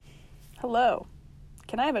Hello.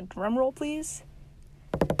 Can I have a drum roll, please?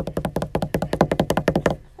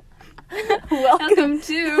 Welcome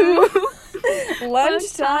to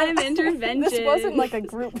Lunchtime Intervention. This wasn't like a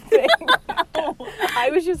group thing.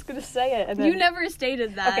 I was just going to say it. And then... You never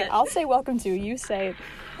stated that. Okay, I'll say welcome to. You say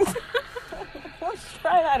it. Let's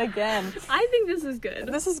try that again. I think this is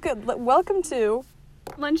good. This is good. Welcome to...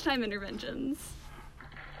 Lunchtime Interventions.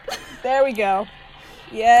 There we go.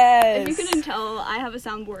 Yes. If you couldn't tell, I have a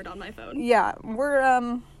soundboard on my phone. Yeah,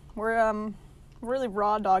 we're really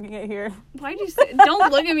raw dogging it here. Why'd you say...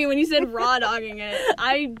 Don't look at me when you said raw dogging it.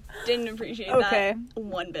 I didn't appreciate that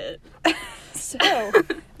one bit. So,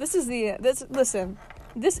 this isn't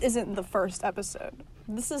the first episode.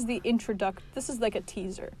 This is the this is like a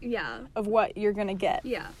teaser. Yeah. Of what you're gonna get.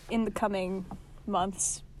 Yeah. In the coming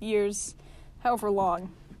months, years, however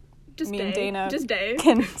long. Just me day. and Dana Just day.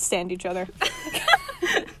 can stand each other.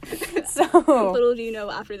 So little do you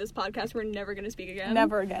know, after this podcast, we're never gonna speak again.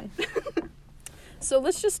 Never again. So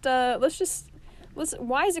let's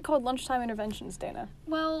why is it called Lunchtime Interventions, Dana?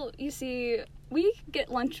 Well, you see, we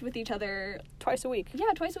get lunch with each other twice a week.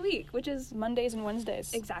 Yeah, twice a week, which is Mondays and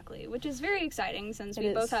Wednesdays. Exactly, which is very exciting since It we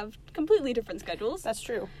is. both have completely different schedules. That's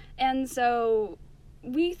true. And so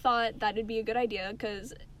we thought that it'd be a good idea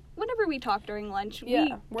because whenever we talk during lunch,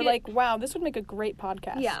 we're like, wow, this would make a great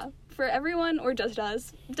podcast. Yeah, for everyone or just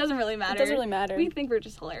us, it doesn't really matter. It doesn't really matter. We think we're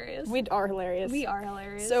just hilarious. We are hilarious. We are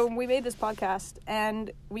hilarious. So we made this podcast,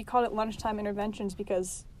 and we called it Lunchtime Interventions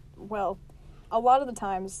because, well, a lot of the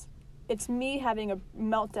times, it's me having a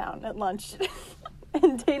meltdown at lunch,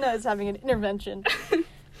 and Dana is having an intervention.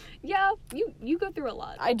 Yeah, you go through a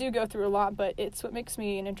lot. I do go through a lot, but it's what makes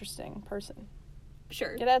me an interesting person.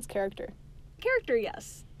 Sure. It adds character. Character,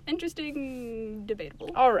 yes. Interesting, debatable.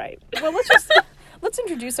 All right. Well, let's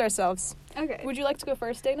introduce ourselves. Okay. Would you like to go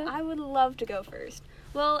first, Dana? I would love to go first.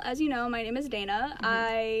 Well, as you know, my name is Dana. Mm-hmm.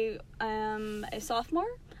 I am a sophomore.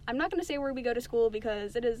 I'm not going to say where we go to school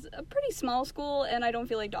because it is a pretty small school and I don't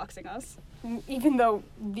feel like doxing us. Even though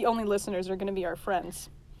the only listeners are going to be our friends.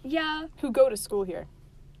 Yeah. Who go to school here.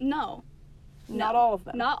 No. Not all of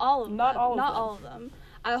them. Not all of them. Not all of them. Not all of them.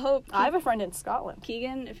 I hope... I have a friend in Scotland.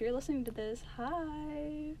 Keegan, if you're listening to this,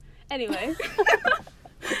 hi. Anyway.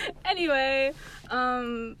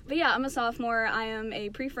 But yeah, I'm a sophomore. I am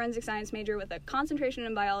a pre-forensic science major with a concentration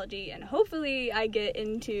in biology, and hopefully I get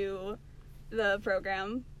into the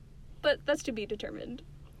program. But that's to be determined.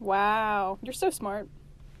 Wow. You're so smart.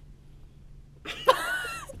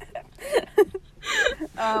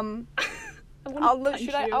 I'll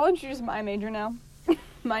introduce my major now.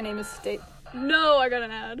 My name is No, I got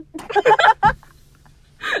an ad. That's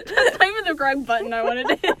not even the correct button I wanted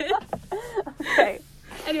to hit. Okay.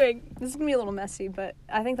 Anyway. This is going to be a little messy, but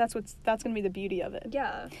I think that's going to be the beauty of it.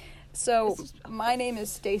 Yeah. So, my name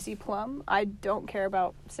is Stacy Plum. I don't care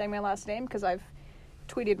about saying my last name because I've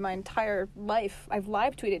tweeted my entire life. I've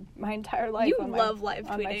live tweeted my entire life on my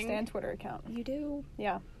Stan Twitter account. You do?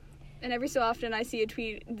 Yeah. And every so often I see a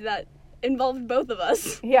tweet that involved both of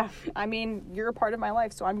us. Yeah. I mean, you're a part of my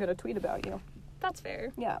life, so I'm going to tweet about you. That's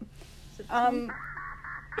fair. Yeah.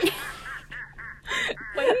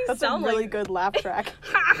 That's a really good laugh track.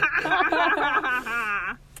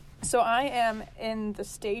 So I am in the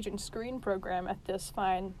stage and screen program at this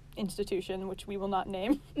fine institution, which we will not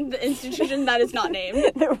name. The institution that is not named.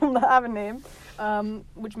 It will not have a name.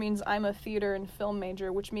 Which means I'm a theater and film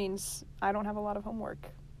major, which means I don't have a lot of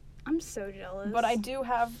homework. I'm so jealous. But I do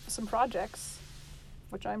have some projects,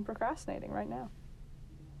 which I'm procrastinating right now.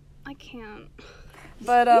 I can't.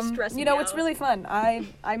 But, you know, it's really fun. I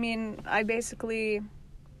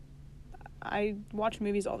watch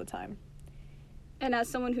movies all the time. And as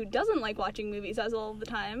someone who doesn't like watching movies all the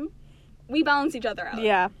time, we balance each other out.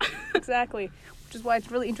 Yeah, exactly. Which is why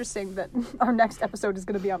it's really interesting that our next episode is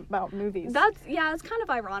going to be about movies. It's kind of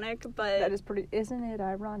ironic, but... That is isn't it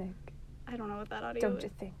ironic? I don't know what that audio is. Don't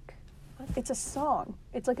you think? What? It's a song.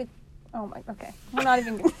 It's like okay. We're not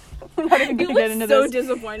even going to get into this. You look so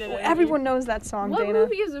disappointed in Everyone knows that song, What Dana.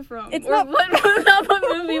 movie is it from? It's not... What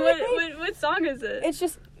movie? What What song is it? It's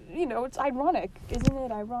just, it's ironic. Isn't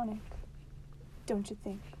it ironic? Don't you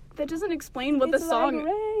think? That doesn't explain what the song... Like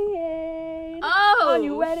rain on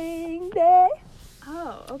your wedding day.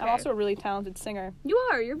 Oh, okay. I'm also a really talented singer. You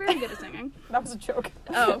are. You're very good at singing. That was a joke.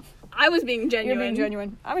 Oh. I was being genuine. You're being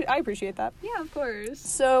genuine. I appreciate that. Yeah, of course.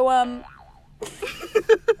 So, I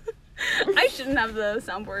shouldn't have the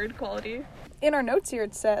soundboard quality. In our notes here,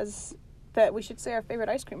 it says that we should say our favorite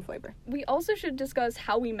ice cream flavor. We also should discuss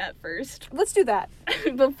how we met first. Let's do that.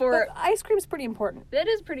 Before... But ice cream's pretty important. It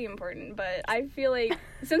is pretty important, but I feel like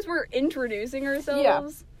since we're introducing ourselves... Yeah.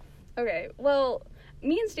 Okay, well,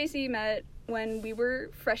 me and Stacy met when we were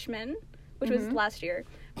freshmen, which was last year.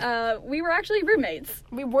 We were actually roommates.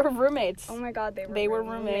 We were roommates. Oh my god, They were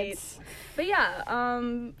roommates. But yeah,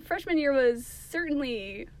 freshman year was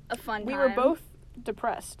certainly a fun time. We were both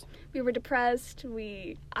depressed. We were depressed.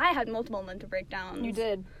 I had multiple mental breakdowns. You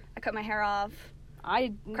did. I cut my hair off.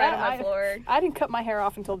 I cried on the floor. I didn't cut my hair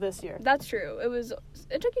off until this year. That's true.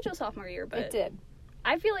 It took you till sophomore year, but it did.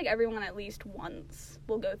 I feel like everyone at least once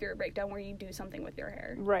will go through a breakdown where you do something with your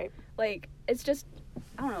hair. Right. Like, it's just,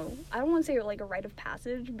 I don't know. I don't want to say like a rite of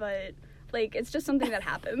passage, but like it's just something that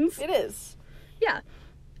happens. It is. Yeah.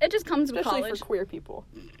 It just comes with Especially college. for queer people.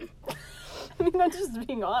 I mean, that's just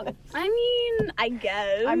being honest. I mean, I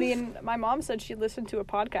guess. I mean, my mom said she listened to a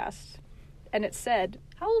podcast, and it said...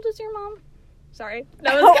 How old is your mom? Sorry.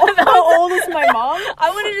 How old is my mom? I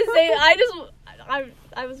wanted to say,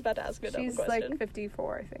 I was about to ask a dumb She's question. like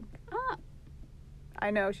 54, I think. Ah,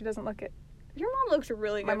 I know, she doesn't look it. your mom looks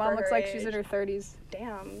really good. My mom for looks her like age. she's in her 30s.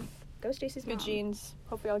 Damn. Go Stacey's mom. Good genes.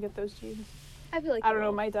 Hopefully I'll get those genes. I feel like I don't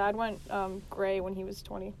know, my dad went gray when he was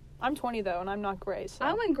 20. I'm 20 though, and I'm not gray, so...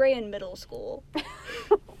 I went gray in middle school.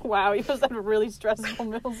 Wow, you must have a really stressful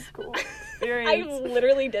middle school I experience.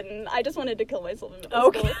 literally didn't. I just wanted to kill myself in middle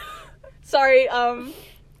Okay. school. Sorry,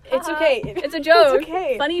 It's okay. It's a joke. It's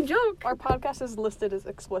okay. Funny joke. Our podcast is listed as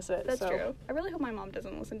explicit, That's so true. I really hope my mom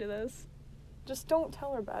doesn't listen to this. just don't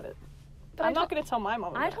tell her about it. But I'm not going to tell my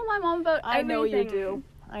mom about I it. told my mom about I know you everything. do.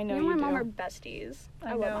 I know Me you and do. my mom are besties.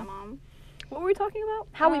 I love know. my mom. What were we talking about?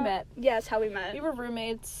 How we met. Yes, how we met. We were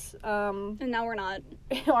roommates. And now we're not.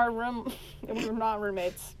 Our room... We were not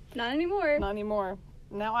roommates. Not anymore. Not anymore.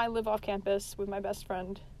 Now I live off campus with my best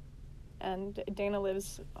friend. And Dana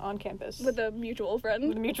lives on campus. With a mutual friend.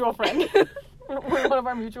 With a mutual friend. We're one of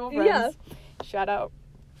our mutual friends. Yeah. Shout out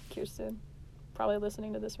Kirsten. Probably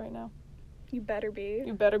listening to this right now. You better be.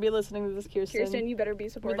 You better be listening to this, Kirsten. Kirsten, you better be We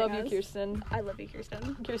supporting love us. you, Kirsten. I love you,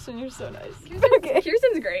 Kirsten. Kirsten, you're so nice. Kirsten's,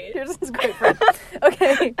 Kirsten's great. Kirsten's a great friend.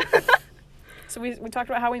 Okay. So we talked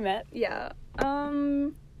about how we met. Yeah.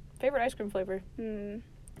 Favorite ice cream flavor?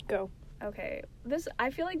 Go. Okay. I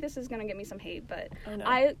feel like this is gonna get me some hate, but Oh no.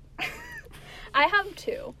 I have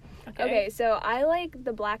two. Okay, so I like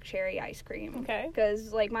the black cherry ice cream. Okay.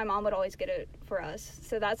 Because, like, my mom would always get it for us.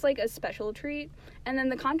 So that's, like, a special treat. And then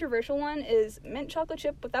the controversial one is mint chocolate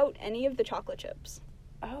chip without any of the chocolate chips.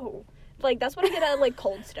 Oh. Like, that's what I get at, like,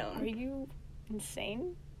 Cold Stone. Are you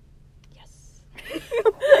insane? Yes.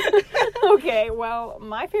 Okay, well,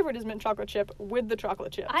 my favorite is mint chocolate chip with the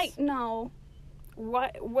chocolate chips. No.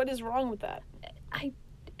 What is wrong with that?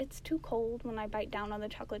 It's too cold when I bite down on the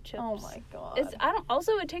chocolate chips. Oh my god.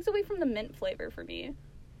 Also, it takes away from the mint flavor for me.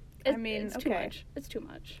 It's too okay. much. It's too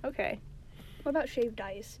much. Okay. What about shaved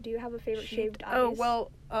ice? Do you have a favorite shaved ice? Oh,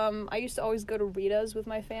 well, I used to always go to Rita's with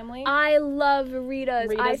my family. I love Rita's.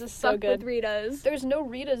 Rita's I is so fuck good. with Rita's. There's no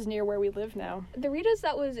Rita's near where we live now. The Rita's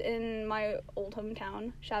that was in my old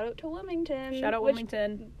hometown. Shout out to Wilmington. Shout out which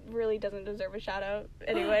Wilmington. really doesn't deserve a shout out.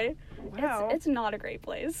 Anyway, Wow. it's not a great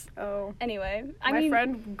place. Oh. Anyway, My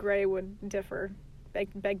friend Gray would differ.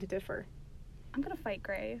 Beg to differ. I'm gonna fight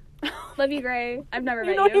Gray. Love you, Gray. I've never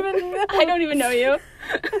met don't you. even know. I don't even know you.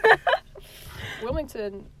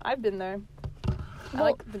 Wilmington, I've been there. I Well-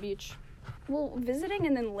 like the beach. Well, visiting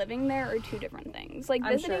and then living there are two different things. Like,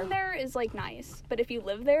 I'm visiting sure. there is, like, nice. But if you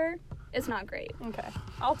live there, it's not great. Okay.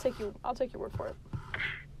 I'll take your word for it.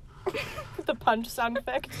 The punch sound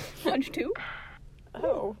effect. Punch 2?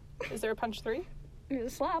 Oh. Is there a punch 3?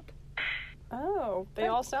 There's a slap. Oh. They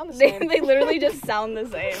all sound the They same. literally just sound the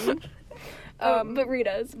same. But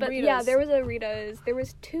Rita's. But yeah, Rita's. there was a Rita's. There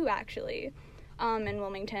was two, actually, in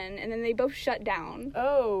Wilmington. And then they both shut down.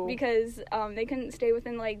 Oh. Because they couldn't stay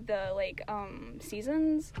within, like, the, like,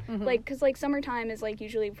 seasons. Mhm. Like, because, like, summertime is, like,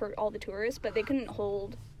 usually for all the tourists. But they couldn't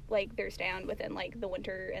hold, like, their stand within, like, the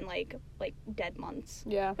winter and, like dead months.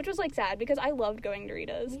 Yeah. Which was, like, sad because I loved going to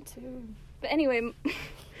Rita's. Me too. But anyway,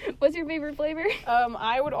 what's your favorite flavor?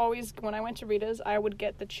 I would always, when I went to Rita's, I would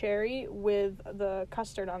get the cherry with the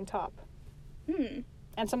custard on top.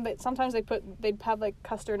 And sometimes they'd have like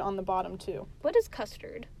custard on the bottom too. What is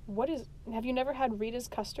custard? Have you never had Rita's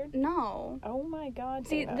custard? No. Oh my god.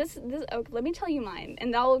 See, Dana. this okay, let me tell you mine,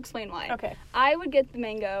 and I'll explain why. Okay. I would get the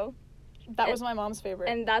mango, That was my mom's favorite.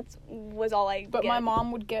 and that was all I But get. my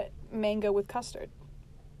mom would get mango with custard.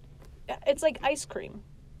 It's like ice cream.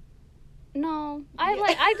 No.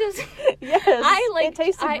 Yes. It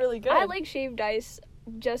tasted really good. I like shaved ice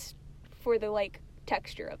just for the, like,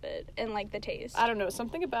 texture of it and, like, the taste. I don't know,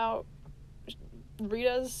 something about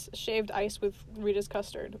Rita's shaved ice with Rita's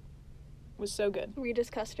custard was so good. Rita's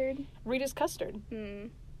custard? Rita's custard.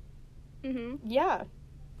 Mm-hmm. Yeah.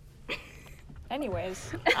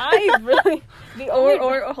 Anyways, I really the only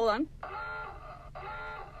Or hold on.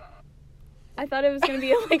 I thought it was gonna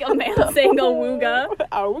be like a man saying awooga.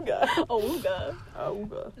 Awooga. Awooga.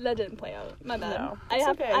 Awooga. That didn't play out. My bad. No, I it's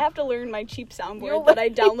have okay. I have to learn my cheap soundboard You'll that I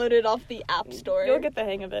downloaded off the App Store. You'll get the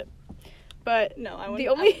hang of it. But No, I won't. the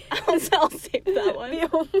only I'll save that one. the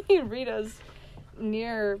only Ritas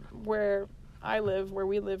near where I live, where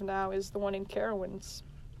we live now, is the one in Carowinds.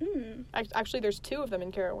 Mm, Actually, there's 2 of them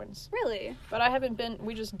in Carowinds. really? But I haven't been.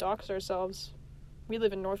 We just doxed ourselves. We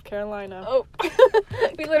live in North Carolina. Oh,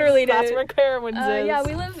 we literally did. That's where Carowinds is. Yeah,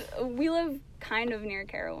 we live kind of near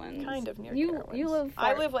Carowinds. Kind of near You Carowinds. live.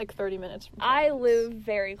 I Far. live like 30 minutes from I Carowinds. live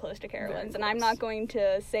very close to Carowinds, Very and I'm close. not going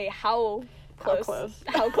to say how How close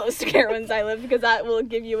close. to Carowinds I live, because that will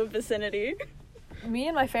give you a vicinity. Me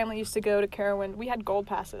and my family used to go to Carowinds. We had gold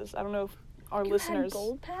passes. I don't know if our listeners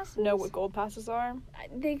gold passes? know what gold passes are.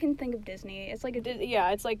 They can think of Disney. It's like a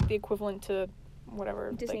Yeah, it's like the equivalent to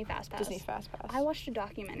whatever. Disney like, Fast Pass. Disney Fast Pass. I watched a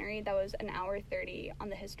documentary that was an hour 30 on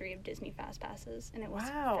the history of Disney Fast Passes, and it was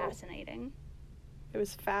Wow. fascinating. It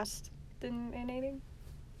was fascinating.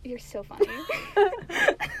 You're so funny.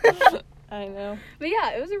 I know. But yeah,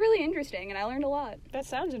 it was really interesting, and I learned a lot. That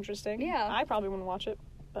sounds interesting. Yeah. I probably wouldn't watch it,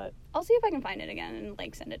 but I'll see if I can find it again and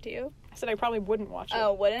like send it to you. I said I probably wouldn't watch it.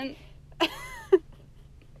 Oh, wouldn't?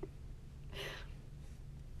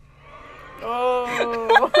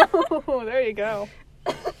 Oh, there you go.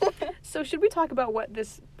 So should we talk about what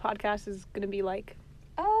this podcast is going to be like?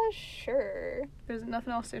 Sure. There's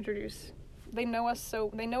nothing else to introduce. They know us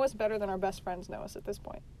better than our best friends know us at this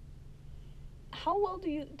point. How well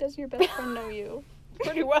does your best friend know you?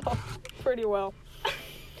 Pretty well. Pretty well.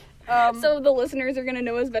 So the listeners are gonna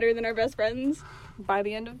know us better than our best friends? By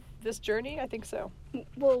the end of this journey, I think so.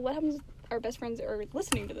 Well, what happens if our best friends are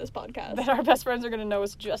listening to this podcast? Then our best friends are going to know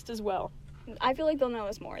us just as well. I feel like they'll know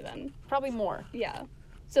us more then. Probably more. Yeah.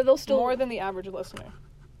 So they'll still... More than the average listener.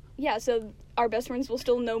 Yeah, so our best friends will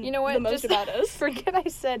still know You know what? the most Just about us. Forget I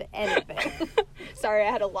said anything. Sorry,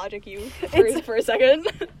 I had to logic you It's- for a second.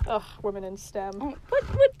 Ugh, women in STEM. What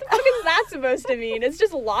the fuck is that supposed to mean? It's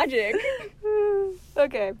just logic.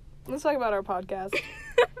 Okay, let's talk about our podcast.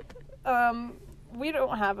 We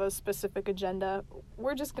don't have a specific agenda.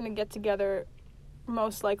 We're just going to get together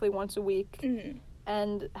most likely once a week Mhm.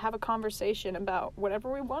 and have a conversation about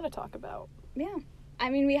whatever we want to talk about. Yeah. I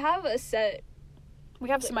mean, we have a set... We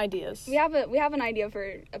have some ideas. We have an idea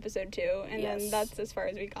for episode 2, and Yes. then that's as far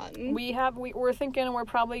as we've gotten. We're thinking we're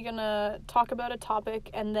probably going to talk about a topic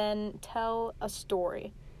and then tell a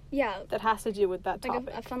story Yeah. that has to do with that Like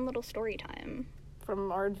topic a fun little story time.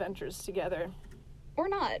 from our adventures together. Or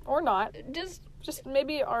not. Or not. Just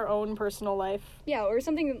Maybe our own personal life. yeah, or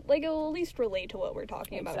something like it'll at least relate to what we're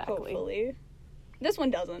talking about, Exactly. hopefully. This one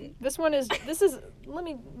doesn't. This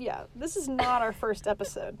is not our first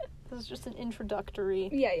episode. This is just an introductory,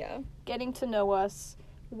 Yeah. getting to know us,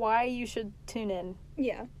 why you should tune in.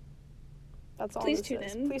 Yeah. That's all Please this tune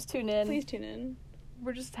is. in. Please tune in. Please tune in.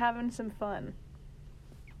 We're just having some fun.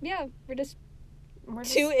 Yeah, we're just We're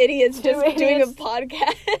just two idiots two just doing a idiots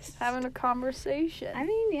podcast. having a conversation. I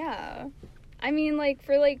mean, yeah. I mean, like,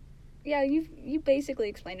 for, like, yeah, you basically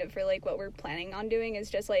explained it for, like, what we're planning on doing is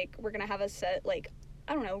just, like, we're gonna have a set, like,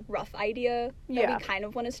 I don't know, rough idea that Yeah. we kind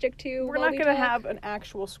of want to stick to. We're while not we going to talk. have an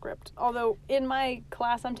actual script. Although, in my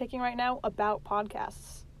class I'm taking right now about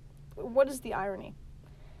podcasts, what is the irony?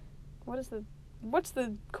 What's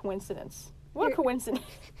the coincidence? What You're- coincidence?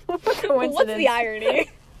 What coincidence? What's the irony?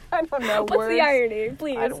 I don't know. What's words. the irony?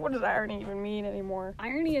 Please. What does irony even mean anymore?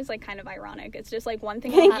 Irony is, like, kind of ironic. It's just, like, one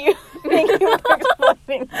thing Thank you. Thank you for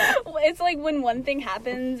explaining that. It's like when one thing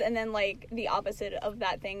happens and then, like, the opposite of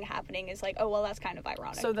that thing happening is like, oh, well, that's kind of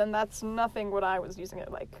ironic. So then that's nothing what I was using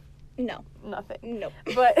it like. No. Nothing. Nope.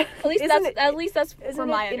 But At least that's isn't from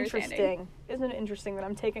my it understanding. interesting? Isn't it interesting that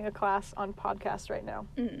I'm taking a class on podcasts right now?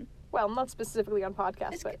 Mhm. Well, not specifically on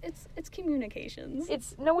podcasts, It's, but it's communications.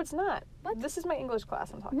 it's not. What? This is my English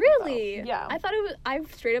class I'm talking Really? about. Yeah. I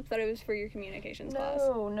straight up thought it was for your communications class.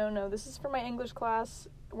 No. This is for my English class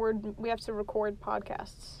where we have to record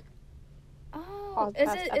podcasts. Oh,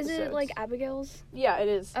 Podcast is it like episodes. Abigail's? Yeah, it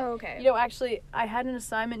is. Oh, okay. You know, actually, I had an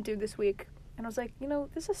assignment due this week, and I was like,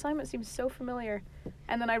 this assignment seems so familiar.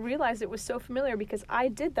 And then I realized it was so familiar because I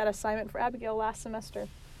did that assignment for Abigail last semester.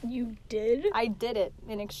 You did? I did it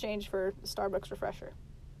in exchange for a Starbucks refresher.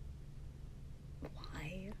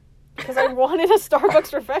 Why? Because I wanted a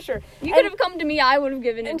Starbucks refresher. You could have come to me. I would have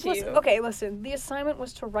given it And to you. okay, listen. The assignment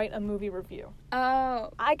was to write a movie review. Oh,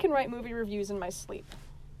 I can write movie reviews in my sleep.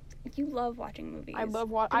 You love watching movies. I love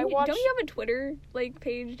Don't you have a Twitter like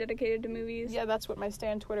page dedicated to movies? Yeah, that's what my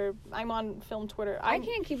Stan Twitter. I'm on film Twitter. I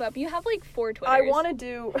can't keep up. You have like 4 Twitters. I want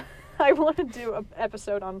to do an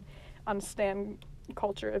episode on Stan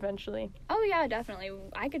culture eventually. Oh yeah, definitely.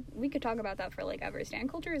 We could talk about that for like ever. Stan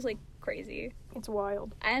culture is like crazy. It's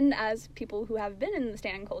wild. And as people who have been in the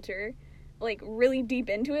Stan culture, like really deep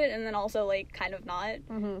into it, and then also like kind of not.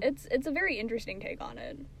 Mm-hmm. It's a very interesting take on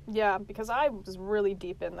it. Yeah, because I was really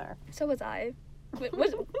deep in there. So was I.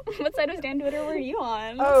 What side of Stan Twitter were you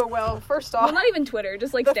on? Oh well, first off, well, not even Twitter,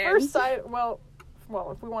 just like the Stan. first side. Well,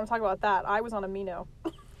 if we want to talk about that, I was on Amino.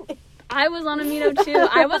 I was on Amino too.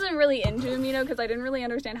 I wasn't really into Amino because I didn't really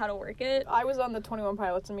understand how to work it. I was on the 21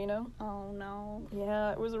 Pilots Amino. Oh no.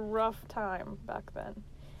 Yeah, it was a rough time back then.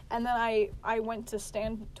 And then I went to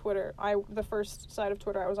Stan Twitter. The first side of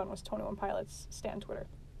Twitter I was on was 21 Pilots Stan Twitter.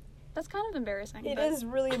 That's kind of embarrassing. It is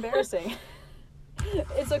really embarrassing.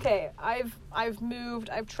 It's okay. I've moved.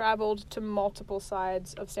 I've traveled to multiple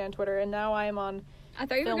sides of Stan Twitter, and now I am on. I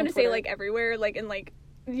thought you were film gonna Twitter. say like everywhere, like in like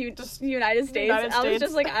Just United States. United I was States.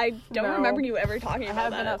 just like, I don't No. remember you ever talking I about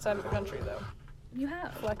have that. been outside of the country though. You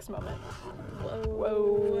have. Flex moment.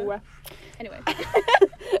 Whoa. Whoa. Anyway.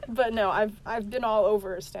 But no, I've been all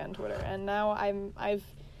over Stan Twitter, and now I've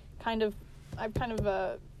kind of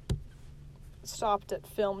stopped at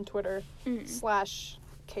film Twitter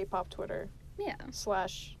 / K-pop Twitter Yeah. /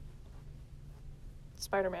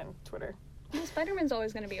 Spider-Man Twitter. Well, Spider-Man's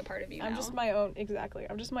always going to be a part of you I'm now. just my own, exactly.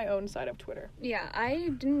 I'm just my own side of Twitter. Yeah, I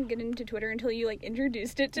didn't get into Twitter until you, like,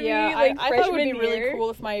 introduced it to me, Yeah, like, I freshman thought it would be year. really cool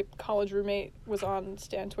if my college roommate was on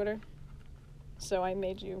Stan Twitter. So I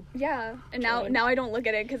made you Yeah, and join. now I don't look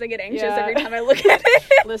at it because I get anxious Yeah. every time I look at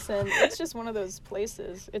it. listen. It's just one of those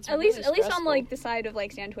places. It's At really least on, stressful. like, the side of,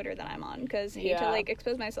 like, Stan Twitter that I'm on, because hate to, Yeah. like,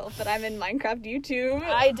 expose myself, but I'm in Minecraft YouTube.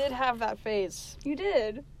 I did have that phase. You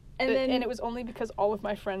did. And then and it was only because all of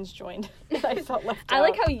my friends joined. I felt left out. I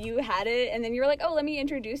like how you had it, and then you were like, "Oh, let me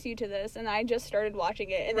introduce you to this," and I just started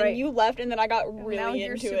watching it, and then Right. you left, and then I got really now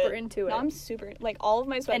you're into super it. into it. Now I'm super like all of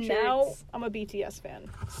my sweatshirts. And now I'm a BTS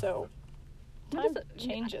fan. So What time is it?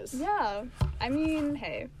 changes. Yeah, I mean,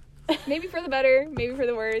 hey, maybe for the better, maybe for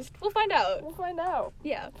the worst. We'll find out. We'll find out.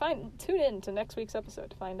 Yeah, Tune in to next week's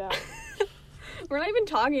episode to find out. we're not even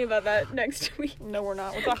talking about that next week. No, we're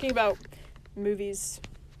not. We're talking about movies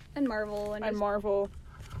And Marvel and, and just Marvel,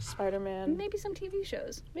 Spider-Man, maybe some TV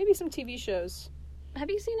shows. maybe some TV shows. Have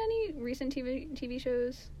you seen any recent TV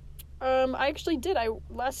shows? I actually did.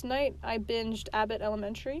 Last night I binged Abbott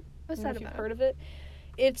Elementary. What's I don't know that if about? you've heard of it.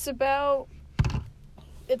 It's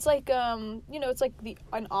like it's like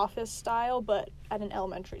an office style, but at an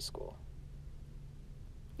elementary school.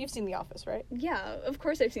 You've seen The Office, right? Yeah, of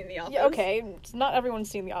course I've seen The Office. Yeah, okay. Not everyone's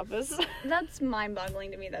seen The Office. That's mind-boggling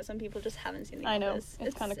to me that some people just haven't seen The I know. Office.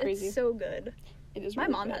 It's kinda crazy. It's so good. It is My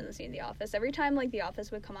really mom good. hasn't seen The Office. Every time, like, The Office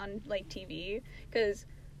would come on, like, TV, because,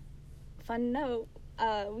 fun note,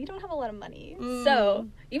 we don't have a lot of money. So,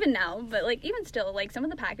 even now, but, like, even still, like, some of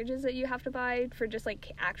the packages that you have to buy for just,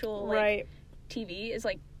 like, actual, like, Right. TV is,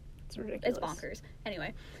 like, It's ridiculous. it's bonkers.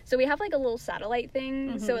 Anyway, so we have, like, a little satellite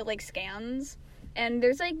thing, so it, like, scans. And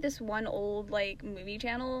there's, like, this one old, like, movie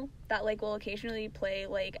channel that, like, will occasionally play,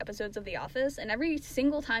 like, episodes of The Office. And every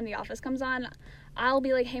single time The Office comes on, I'll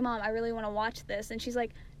be like, hey, Mom, I really want to watch this. And she's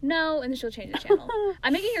like, no. And then she'll change the channel.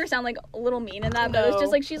 I'm making her sound, like, a little mean in that. But it's No.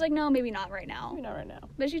 just, like, she's like, no, maybe not right now. Maybe not right now.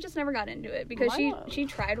 But she just never got into it. Because My mom. she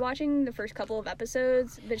tried watching the first couple of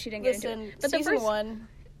episodes, but she didn't get into Listen, it. But season 1,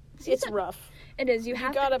 it's season- rough. It is. You You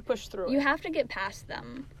have gotta push through You it. have to get past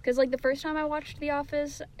them. Because, like, the first time I watched The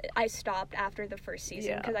Office, I stopped after the first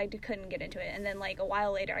season Yeah. because I couldn't get into it. And then, like, a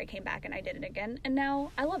while later, I came back and I did it again. And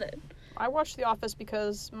now I love it. I watched The Office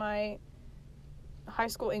because my high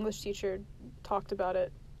school English teacher talked about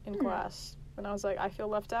it in class. And I was like, I feel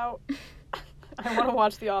left out. I want to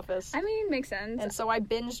watch The Office. I mean, makes sense. And so I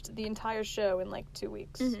binged the entire show in like 2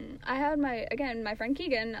 weeks. I had my friend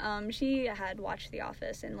Keegan, she had watched The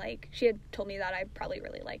Office and, like, she had told me that I'd probably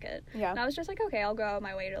really like it. Yeah. And I was just like, okay, I'll go out of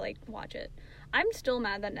my way to, like, watch it. I'm still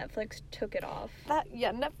mad that Netflix took it off.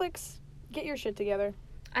 Netflix, get your shit together.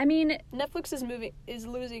 I mean, Netflix is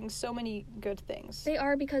losing so many good things. they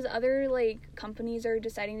are because other, like, companies are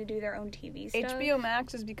deciding to do their own TV stuff. HBO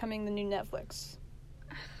Max is becoming the new Netflix.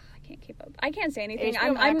 I can't keep up. I can't say anything.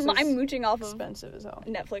 HBO Max I'm mooching off of Expensive as hell.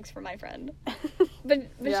 Netflix for my friend. But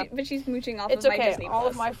Yeah. she's mooching off It's of my okay. Disney All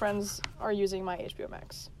Plus. of my friends are using my HBO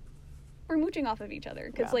Max. We're mooching off of each other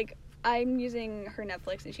because, Yeah. like, I'm using her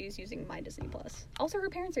Netflix and she's using my Disney Plus. Also, her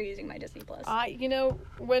parents are using my Disney Plus.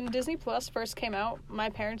 When Disney Plus first came out, my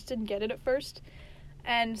parents didn't get it at first,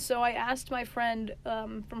 And so I asked my friend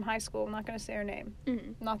from high school, I'm not going to say her name,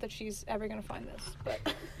 not that she's ever going to find this,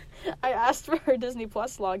 but I asked for her Disney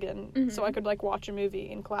Plus login so I could, like, watch a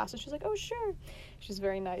movie in class, and she's like, oh, sure. She's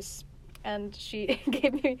very nice. And she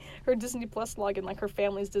gave me her Disney Plus login, like, her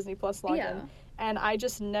family's Disney Plus login. Yeah. And I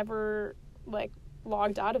just never, like,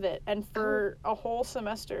 logged out of it. And for a whole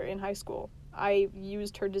semester in high school, I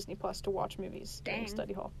used her Disney Plus to watch movies during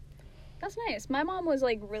study hall. That's nice. My mom was,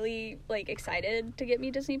 like, really, like, excited to get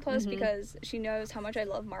me Disney Plus because she knows how much I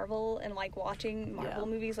love Marvel and, like, watching Marvel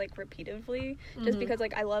movies, like, repeatedly. Just because,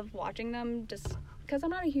 like, I love watching them just because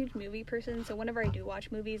I'm not a huge movie person. So whenever I do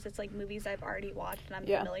watch movies, it's, like, movies I've already watched and I'm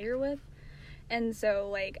familiar with. And so,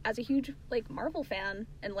 like, as a huge, like, Marvel fan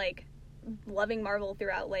and, like, loving Marvel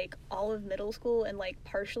throughout, like, all of middle school and, like,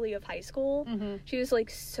 partially of high school, she was,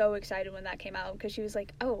 like, so excited when that came out because she was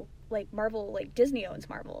like, oh, like, Marvel, like, Disney owns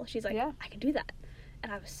Marvel. She's like, I can do that.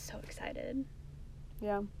 And I was so excited.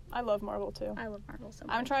 Yeah, I love Marvel, too. I love Marvel so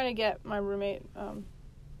much. I'm trying to get my roommate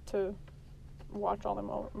to watch all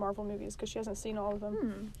the Marvel movies because she hasn't seen all of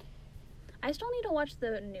them. I still need to watch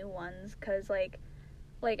the new ones because, like,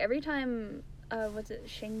 every time... what's it?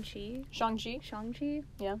 Shang-Chi? Shang-Chi?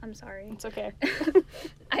 Yeah. I'm sorry. It's okay.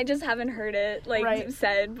 I just haven't heard it, like,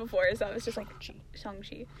 said before, so I was just like,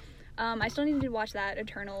 Shang-Chi. I still need to watch that.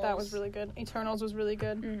 Eternals. That was really good. Eternals was really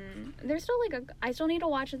good. There's still, like, I still need to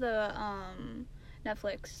watch the,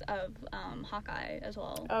 Netflix of, Hawkeye as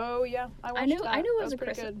well. Oh, yeah. I knew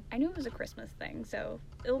it was a Christmas thing, so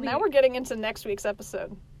it'll be... Now we're getting into next week's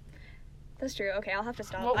episode. That's true. Okay, I'll have to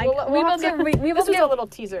stop. We both get a little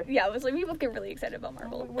teaser. Yeah, it was like we both get really excited about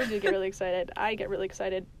Marvel. We do get really excited. I get really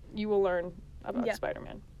excited. You will learn about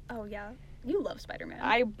Spider-Man. Oh yeah, you love Spider-Man.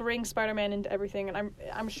 I bring Spider-Man into everything, and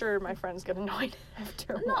I'm sure my friends get annoyed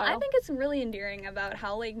after a while. No, I think it's really endearing about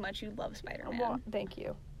how, like, much you love Spider-Man. Well, thank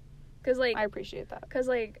you. 'Cause, like, I appreciate that. 'Cause,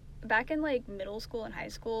 like, back in, like, middle school and high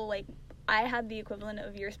school, like, I had the equivalent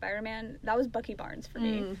of your Spider-Man. That was Bucky Barnes for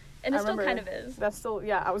me. And it still kind of is. That's still,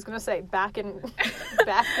 I was gonna say, back in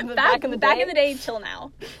the day till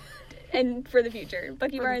now. And for the future.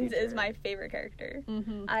 Bucky Barnes is my favorite character.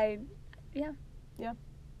 I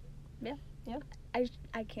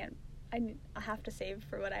can't. I have to save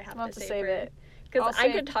for what I have to save it. Because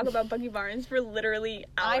I could talk about Bucky Barnes for literally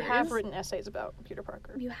hours. I have written essays about Peter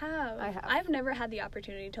Parker. You have? I have. I've never had the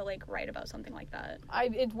opportunity to, like, write about something like that.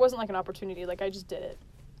 It wasn't, like, an opportunity. Like, I just did it.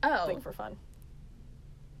 Oh. Like, for fun.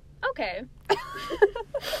 Okay.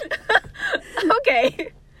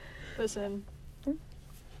 Okay. Listen.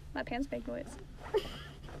 My pants make noise.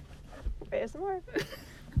 ASMR.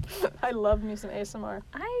 I love me some ASMR.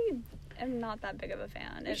 I am not that big of a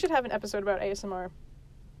fan. We should have an episode about ASMR.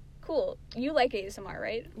 Cool. You like ASMR,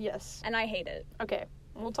 right? Yes. And I hate it. Okay.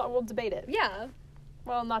 We'll debate it. Yeah.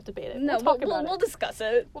 Well, not debate it. No, we'll discuss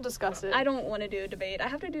it. We'll discuss it. I don't want to do a debate. I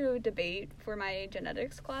have to do a debate for my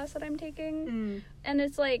genetics class that I'm taking. And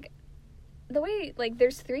it's like, the way, like,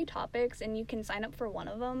 there's 3 topics and you can sign up for one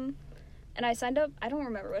of them. And I signed up, I don't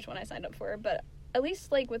remember which one I signed up for, but at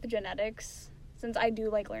least, like, with genetics, since I do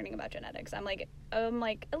like learning about genetics, I'm like,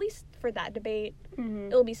 at least for that debate,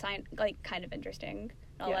 it'll be kind of interesting.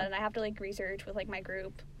 And all that. And I have to, like, research with, like, my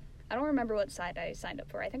group. I don't remember what side I signed up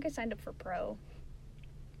for. I think I signed up for pro.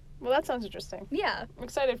 Well, that sounds interesting. Yeah. I'm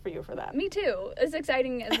excited for you for that. Me too. It's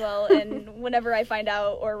exciting as well, and whenever I find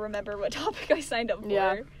out or remember what topic I signed up for.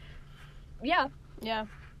 Yeah. Yeah.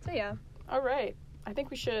 So, yeah. All right. I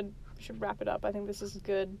think we should wrap it up. I think this is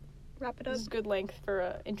good. Wrap it up. This is good length for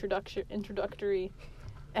a introductory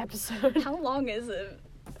episode. How long is it?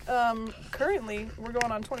 Currently, we're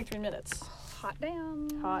going on 23 minutes. Hot damn.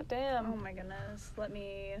 Oh my goodness. Hold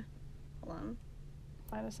on.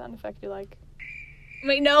 Find a sound effect you like.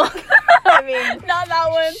 Wait, no. I mean, not that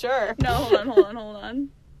one. Sure. No, hold on.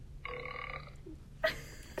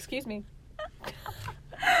 Excuse me.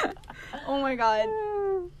 Oh my god.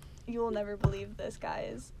 You will never believe this,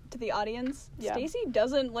 guys. To the audience, Stacy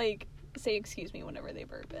doesn't, like, say excuse me whenever they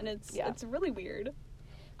burp, and it's really weird.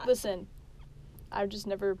 Listen, I've just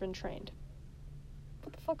never been trained.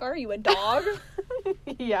 What the fuck are you, a dog?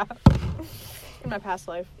 Yeah. In my past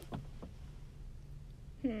life.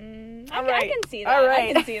 I can see that. All right.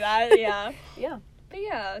 I can see that, yeah. Yeah. But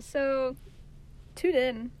yeah, so... Tune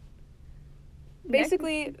in.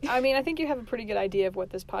 Basically, I mean, I think you have a pretty good idea of what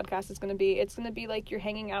this podcast is going to be. It's going to be like you're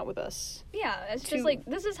hanging out with us. Yeah, it's just like,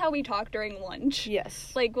 this is how we talk during lunch.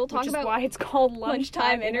 Yes. Like, we'll talk about... Which is why it's called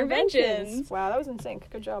Lunchtime Interventions. Wow, that was in sync.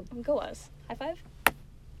 Good job. Go us. High five.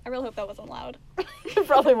 I really hope that wasn't loud. It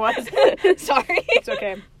probably was. Sorry. It's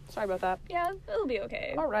okay. Sorry about that. Yeah, it'll be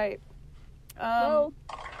okay. All right. Well,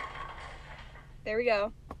 there we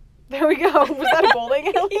go. There we go. Was that a bowling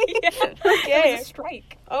alley? Yeah. Okay. It was a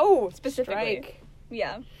strike. Oh, Specifically. strike.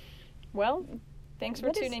 Yeah. Well, thanks for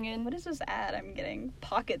tuning in. What is this ad I'm getting?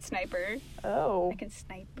 Pocket sniper. Oh, I can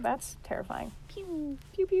snipe. that's terrifying. Pew.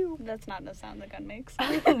 Pew pew. That's not the sound the gun makes.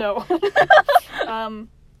 No.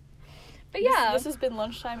 But yeah. This has been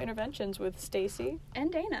Lunchtime Interventions with Stacy. And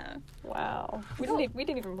Dana. Wow. We Oh.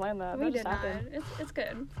 didn't even plan that. We That did just not. happened. It's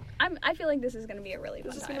good. I feel like this is gonna be a really fun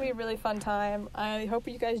This is time. going to be a really fun time. I hope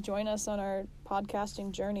you guys join us on our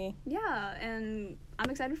podcasting journey. Yeah, and I'm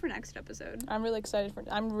excited for next episode. I'm really excited for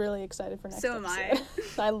next So am I.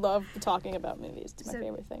 episode. I love talking about movies. It's my So-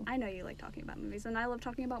 favorite thing. I know you like talking about movies, and I love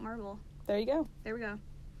talking about Marvel. There you go. There we go.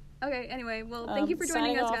 Okay, anyway, well, thank you for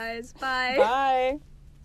joining signing us, off. guys. Bye. Bye.